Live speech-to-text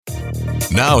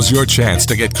Now's your chance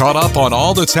to get caught up on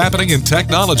all that's happening in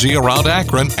technology around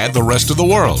Akron and the rest of the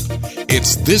world.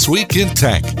 It's This Week in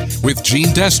Tech with Gene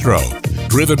Destro,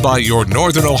 driven by your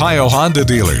Northern Ohio Honda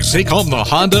dealers. Take home the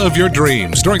Honda of your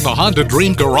dreams during the Honda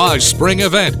Dream Garage Spring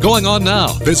event going on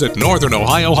now. Visit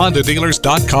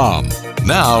NorthernOhioHondaDealers.com.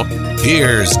 Now,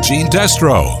 here's Gene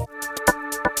Destro.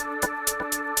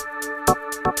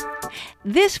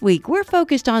 This week, we're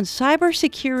focused on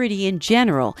cybersecurity in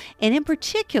general, and in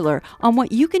particular on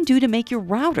what you can do to make your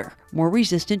router more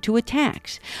resistant to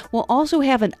attacks. We'll also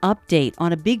have an update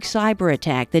on a big cyber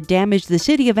attack that damaged the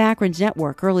city of Akron's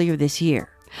network earlier this year.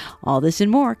 All this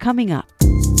and more coming up.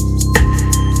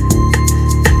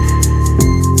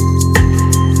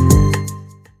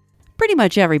 Pretty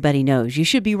much everybody knows you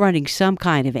should be running some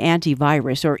kind of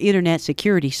antivirus or internet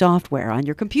security software on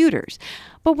your computers.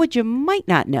 But what you might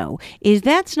not know is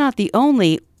that's not the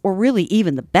only or really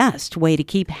even the best way to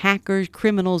keep hackers,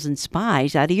 criminals, and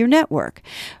spies out of your network.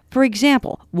 For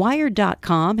example,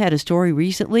 Wired.com had a story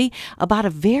recently about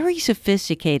a very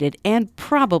sophisticated and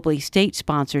probably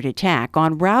state-sponsored attack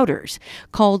on routers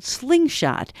called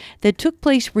Slingshot that took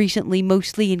place recently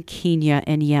mostly in Kenya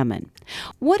and Yemen.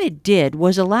 What it did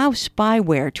was allow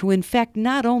spyware to infect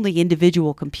not only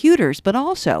individual computers, but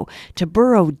also to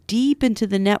burrow deep into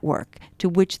the network to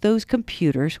which those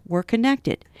computers were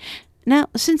connected. Now,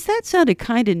 since that sounded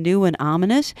kind of new and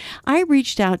ominous, I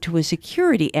reached out to a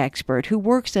security expert who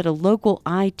works at a local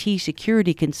IT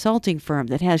security consulting firm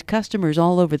that has customers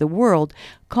all over the world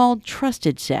called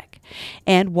TrustedSec.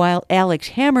 And while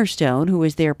Alex Hammerstone, who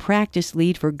is their practice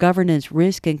lead for governance,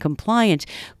 risk, and compliance,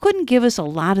 couldn't give us a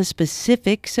lot of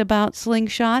specifics about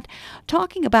Slingshot,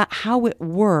 talking about how it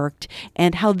worked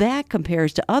and how that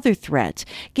compares to other threats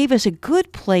gave us a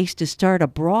good place to start a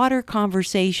broader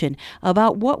conversation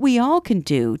about what we all can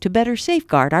do to better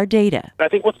safeguard our data. I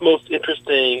think what's most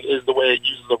interesting is the way it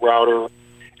uses the router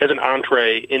as an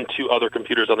entree into other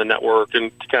computers on the network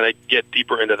and to kind of get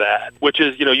deeper into that, which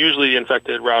is, usually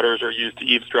infected routers are used to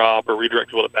eavesdrop or redirect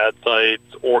people to bad sites,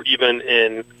 or even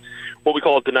in what we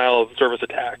call denial of service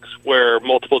attacks, where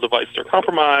multiple devices are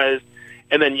compromised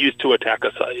and then used to attack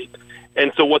a site.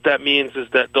 And so what that means is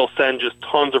that they'll send just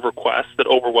tons of requests that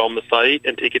overwhelm the site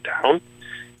and take it down.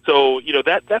 So,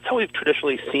 that's how we've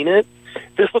traditionally seen it.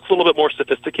 This looks a little bit more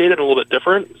sophisticated and a little bit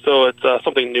different, so it's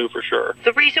something new for sure.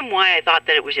 The reason why I thought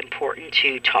that it was important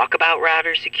to talk about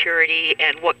router security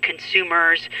and what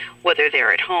consumers, whether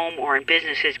they're at home or in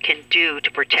businesses, can do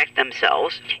to protect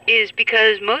themselves is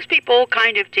because most people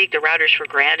kind of take the routers for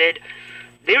granted.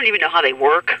 They don't even know how they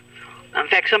work. In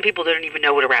fact, some people don't even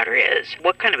know what a router is.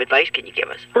 What kind of advice can you give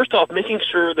us? First off, making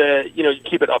sure that, you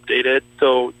keep it updated.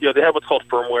 So, they have what's called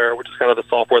firmware, which is kind of the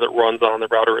software that runs on the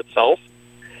router itself.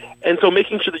 And so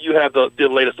making sure that you have the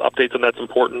latest updates, and that's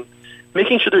important.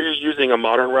 Making sure that you're using a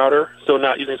modern router, so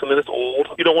not using something that's old.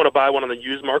 You don't want to buy one on the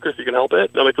used market if you can help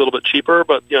it. They'll make it a little bit cheaper,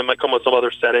 but it might come with some other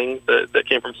settings that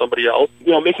came from somebody else.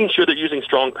 Making sure that using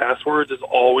strong passwords is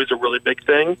always a really big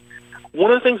thing.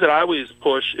 One of the things that I always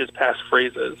push is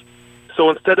passphrases.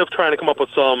 So instead of trying to come up with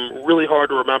some really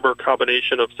hard to remember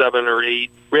combination of 7 or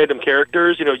 8 random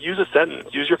characters, use a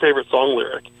sentence, use your favorite song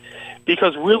lyric.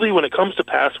 Because really when it comes to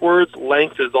passwords,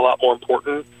 length is a lot more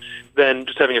important than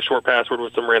just having a short password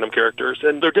with some random characters.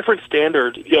 And there are different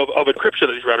standards of encryption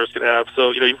that these routers can have. So,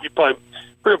 you probably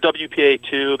heard of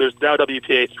WPA2, there's now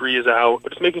WPA3 is out,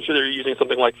 but just making sure that you're using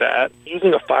something like that.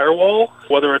 Using a firewall,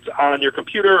 whether it's on your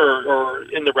computer or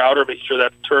in the router, making sure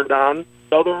that's turned on.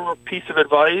 Another piece of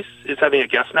advice is having a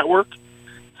guest network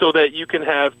so that you can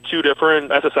have 2 different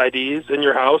SSIDs in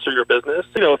your house or your business.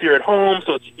 If you're at home,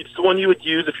 so it's the one you would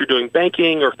use if you're doing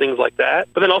banking or things like that.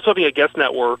 But then also having a guest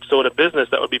network, so in a business,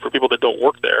 that would be for people that don't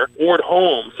work there, or at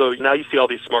home. So now you see all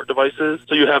these smart devices.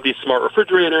 So you have these smart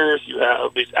refrigerators, you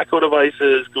have these Echo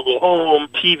devices, Google Home,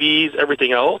 TVs,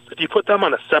 everything else. If you put them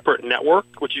on a separate network,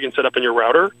 which you can set up in your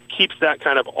router, keeps that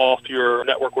kind of off your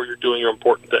network where you're doing your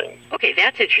important things. Okay,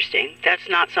 that's interesting. That's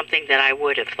not something that I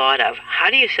would have thought of.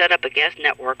 How do you set up a guest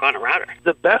network on a router?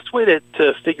 The best way to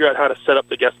figure out how to set up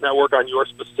the guest network on your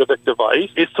specific device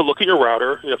is to look at your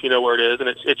router, if you know where it is, and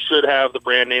it should have the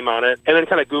brand name on it, and then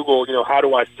kind of Google, how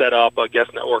do I set up a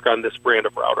guest network on this brand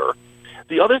of router?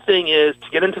 The other thing is to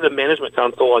get into the management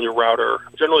console on your router.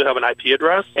 Generally, you have an IP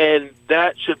address, and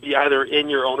that should be either in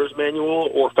your owner's manual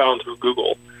or found through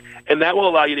Google. And that will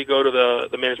allow you to go to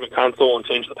the management console and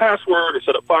change the password or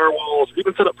set up firewalls or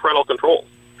even set up parental controls,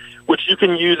 which you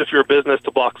can use if you're a business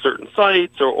to block certain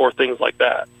sites or things like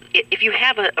that. If you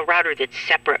have a router that's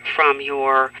separate from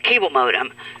your cable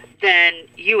modem, then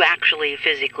you actually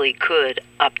physically could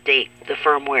update the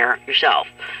firmware yourself.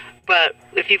 But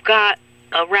if you've got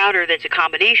a router that's a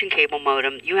combination cable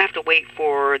modem, you have to wait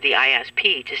for the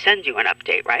ISP to send you an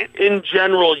update, right? In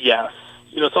general, yes.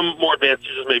 Some more advanced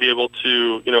users may be able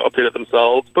to, update it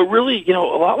themselves. But really, a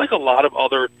lot of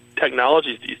other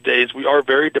technologies these days, we are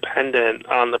very dependent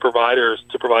on the providers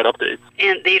to provide updates.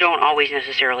 And they don't always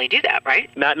necessarily do that, right?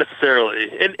 Not necessarily.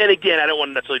 And again, I don't want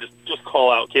to necessarily just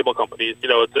call out cable companies.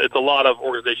 It's a lot of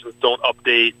organizations don't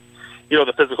update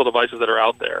the physical devices that are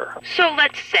out there. So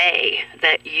let's say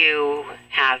that you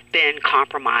have been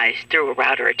compromised through a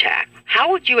router attack.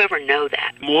 How would you ever know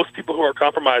that? Most people who are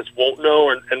compromised won't know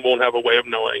and won't have a way of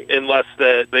knowing unless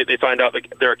they find out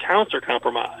that their accounts are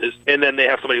compromised, and then they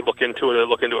have somebody look into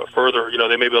it further.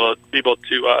 They may be able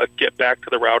to get back to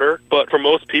the router. But for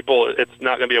most people, it's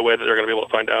not going to be a way that they're going to be able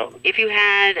to find out. If you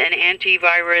had an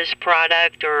antivirus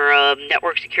product or a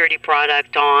network security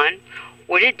product on,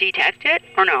 would it detect it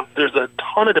or no? There's a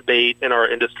ton of debate in our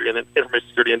industry, in the information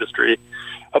security industry,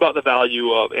 about the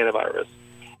value of antivirus.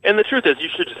 And the truth is, you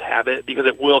should just have it because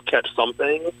it will catch some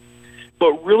things.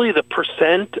 But really, the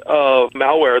percent of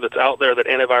malware that's out there that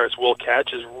antivirus will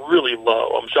catch is really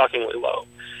low, shockingly low.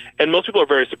 And most people are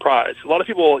very surprised. A lot of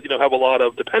people, have a lot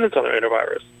of dependence on their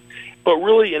antivirus. But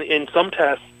really, in some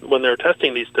tests, when they're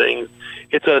testing these things,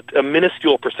 it's a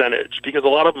minuscule percentage because a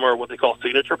lot of them are what they call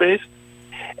signature-based.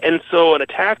 And so an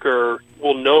attacker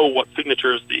will know what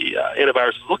signatures the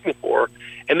antivirus is looking for,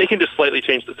 and they can just slightly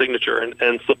change the signature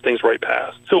and slip things right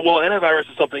past. So while antivirus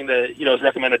is something that is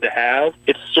recommended to have,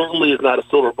 it certainly is not a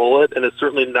silver bullet, and it's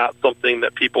certainly not something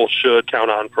that people should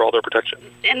count on for all their protection.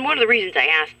 And one of the reasons I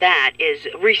asked that is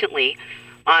recently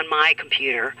on my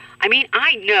computer,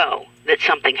 I know that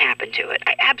something happened to it.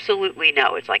 I absolutely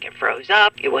know. It's like it froze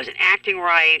up. It wasn't acting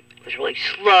right. It was really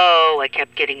slow. I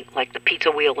kept getting like the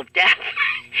pizza wheel of death.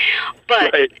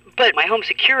 But my home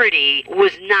security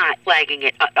was not flagging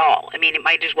it at all. It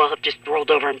might as well have just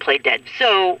rolled over and played dead.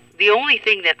 So the only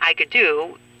thing that I could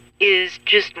do is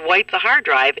just wipe the hard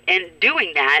drive. And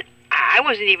doing that, I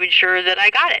wasn't even sure that I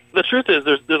got it. The truth is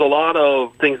there's a lot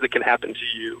of things that can happen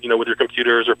to you, with your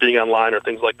computers or being online or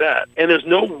things like that. And there's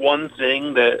no one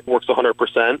thing that works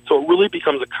 100%. So it really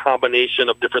becomes a combination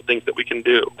of different things that we can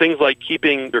do. Things like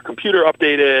keeping your computer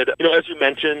updated. As you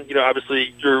mentioned,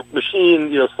 obviously your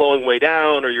machine, slowing way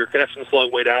down or your connection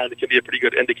slowing way down, it can be a pretty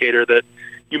good indicator that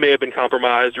you may have been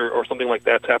compromised or something like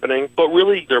that's happening. But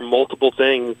really, there are multiple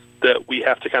things that we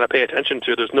have to kind of pay attention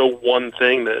to. There's no one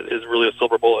thing that is really a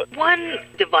silver bullet. One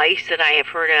device that I have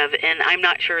heard of, and I'm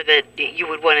not sure that you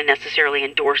would want to necessarily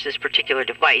endorse this particular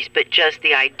device, but just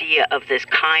the idea of this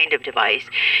kind of device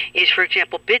is, for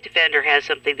example, Bitdefender has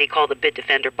something they call the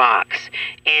Bitdefender box.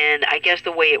 And I guess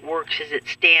the way it works is it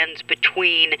stands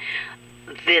between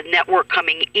the network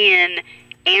coming in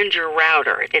and your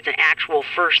router. It's an actual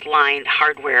first-line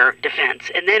hardware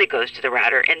defense, and then it goes to the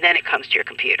router, and then it comes to your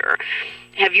computer.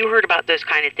 Have you heard about those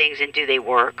kind of things, and do they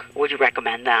work? Would you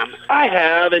recommend them? I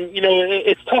have, and,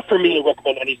 it's tough for me to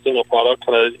recommend any single product,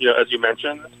 as you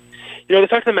mentioned. The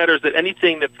fact of the matter is that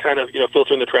anything that's kind of,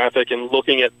 filtering the traffic and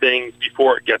looking at things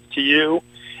before it gets to you,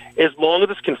 as long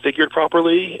as it's configured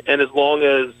properly and as long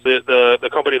as the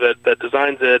company that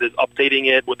designs it is updating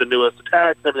it with the newest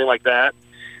attacks and everything like that,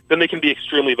 then they can be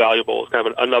extremely valuable. It's kind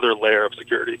of another layer of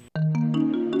security.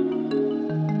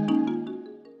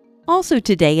 Also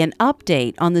today, an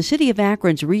update on the city of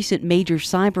Akron's recent major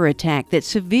cyber attack that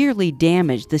severely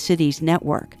damaged the city's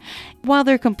network. While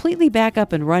they're completely back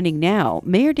up and running now,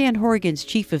 Mayor Dan Horrigan's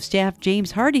Chief of Staff,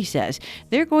 James Hardy, says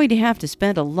they're going to have to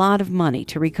spend a lot of money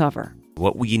to recover.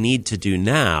 What we need to do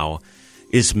now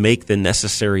is make the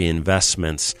necessary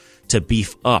investments to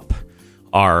beef up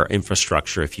our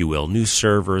infrastructure, if you will, new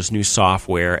servers, new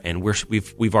software, and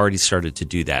we've already started to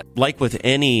do that. Like with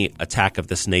any attack of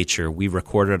this nature, we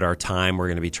recorded our time. We're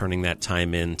going to be turning that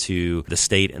time into the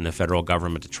state and the federal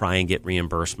government to try and get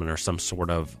reimbursement or some sort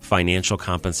of financial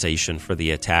compensation for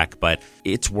the attack, but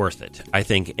it's worth it. I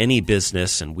think any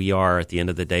business, and we are at the end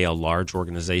of the day a large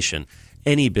organization,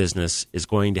 any business is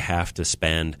going to have to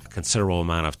spend a considerable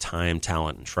amount of time,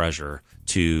 talent, and treasure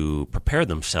to prepare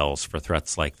themselves for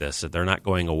threats like this. They're not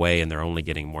going away, and they're only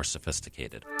getting more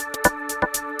sophisticated.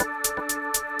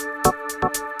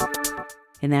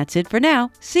 And that's it for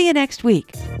now. See you next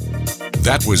week.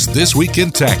 That was This Week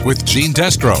in Tech with Gene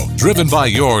Destro, driven by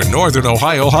your Northern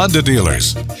Ohio Honda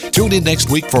dealers. Tune in next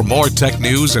week for more tech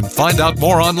news and find out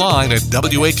more online at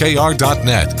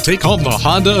WAKR.net. Take home the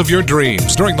Honda of your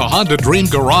dreams during the Honda Dream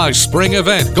Garage Spring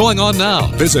event going on now.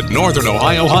 Visit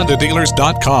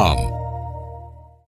NorthernOhioHondaDealers.com.